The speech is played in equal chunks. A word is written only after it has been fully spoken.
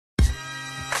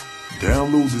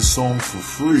Download the song for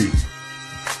free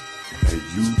at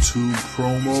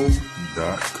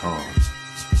youtubepromo.com.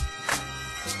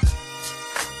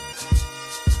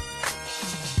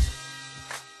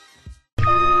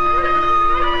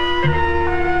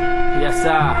 Yes, sir.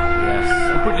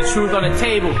 Yes. Put the truth on the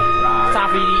table. It's time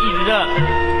for you to eat it up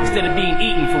instead of being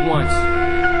eaten for once.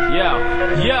 Yo,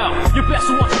 you best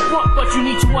to watch your front, but you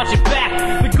need to watch your back.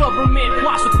 The government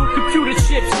plots to put computer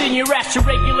chips in your ass to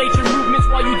regulate your movements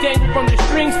while you dangle from the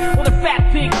strings, while the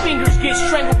fat pig fingers get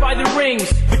strangled by the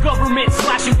rings. The government /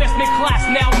 investment class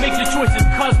now makes the choices,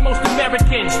 cause most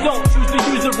Americans don't choose to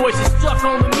use their voices. Stuck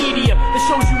on the media that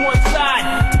shows you one side.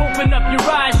 Open up your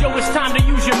eyes, yo, it's time to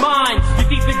use your mind. You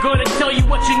think they're gonna tell you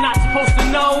what you're not supposed to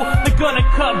know? They're gonna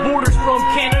cut borders from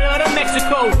Canada to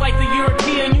Mexico, like the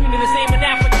European Union, the same in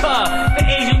Africa. The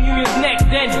Asian Union's next,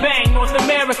 then bang, North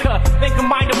America. Then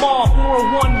combine them all for a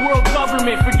one world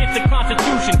government. Forget the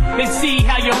Constitution, then see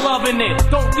how you're loving it.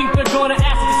 Don't think they're gonna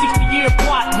ask the 60-year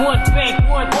plot. One bank,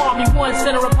 one army, one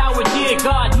center of power. Dear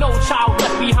God, no child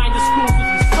left behind. The school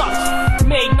system sucks.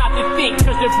 Made not to think,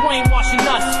 cause they're brainwashing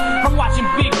us. I'm watching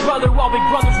Big Brother while Big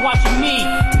Brother's watching me.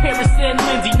 Paris and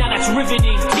Lindsay, now that's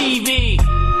riveting TV.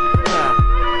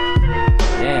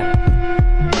 Damn.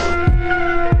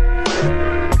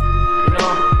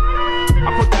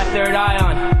 Third eye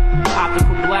on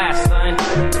optical blast, son.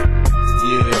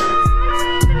 Yeah,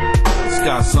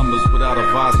 Scott Summers without a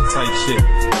visor type shit.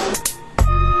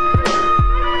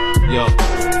 Yo,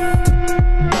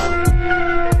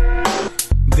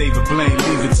 David Blaine,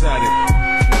 leave it at it.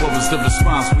 What was the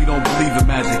response? We don't believe in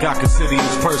magic. I consider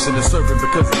each person a servant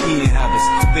because of eating habits.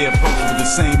 They approach with the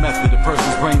same method. A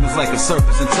person's brain is like a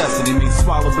surface intestine. He may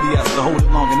swallow, but he has to hold it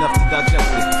long enough to digest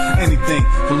it. Anything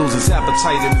can lose its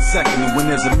appetite in a second. And when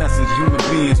there's a message, human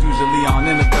beings usually aren't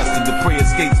interested. The prey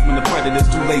escapes when the predator's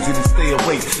too lazy to stay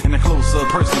awake. And the closer a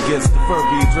person gets, the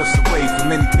further he drifts away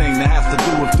from anything that has to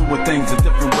do with doing things a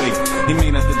different way. He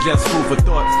may not digest food for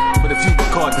thought, but if you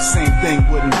were caught, the same thing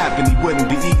wouldn't happen. He wouldn't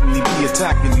be eaten, he'd be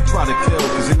attacking. He try to kill,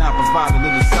 cause you're not providing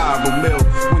a desirable meal.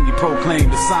 When you proclaim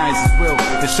the science is real,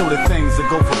 they show the things that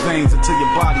go for veins until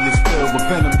your body is filled with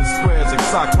venomous squares like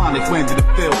cyclonic winds in the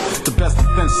field. The best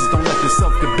defense is don't let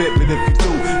yourself get bit, but if you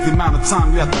do, the amount of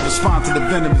time you have to respond to the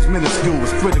venom is minuscule.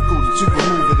 It's critical that you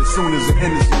remove it as soon as it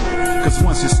enters you, cause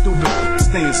once you're stupid,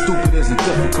 staying stupid isn't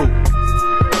difficult.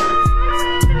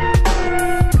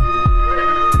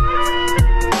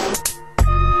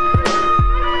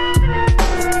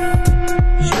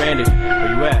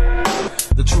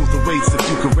 The truth awaits if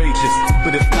you're courageous,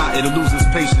 but if not, it'll lose its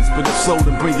patience. But if so,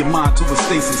 then bring your mind to a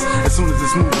stasis. As soon as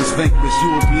this movement's vanquished, you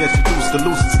will be introduced to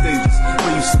lucid stages,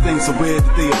 where you see things so weird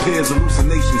that they appear as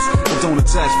hallucinations. But don't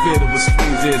attach fear to what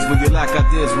strange is. When you lack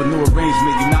ideas with no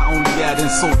arrangement, you not only add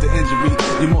insult to injury,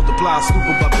 you multiply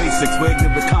stupid by basics, where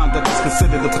ignorant conduct is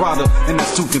considered a product, and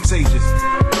that's too contagious.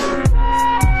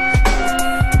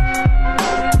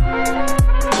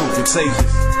 Too contagious.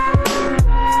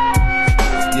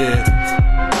 Yeah.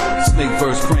 Snake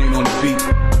verse Crane on the beat.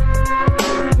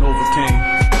 Nova Kane.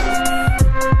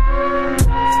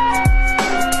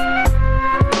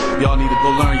 Y'all need to go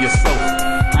learn yourself.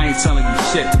 I ain't telling you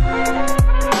shit.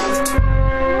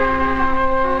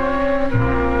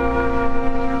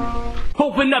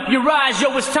 Open up your eyes,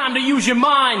 yo, it's time to use your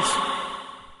minds.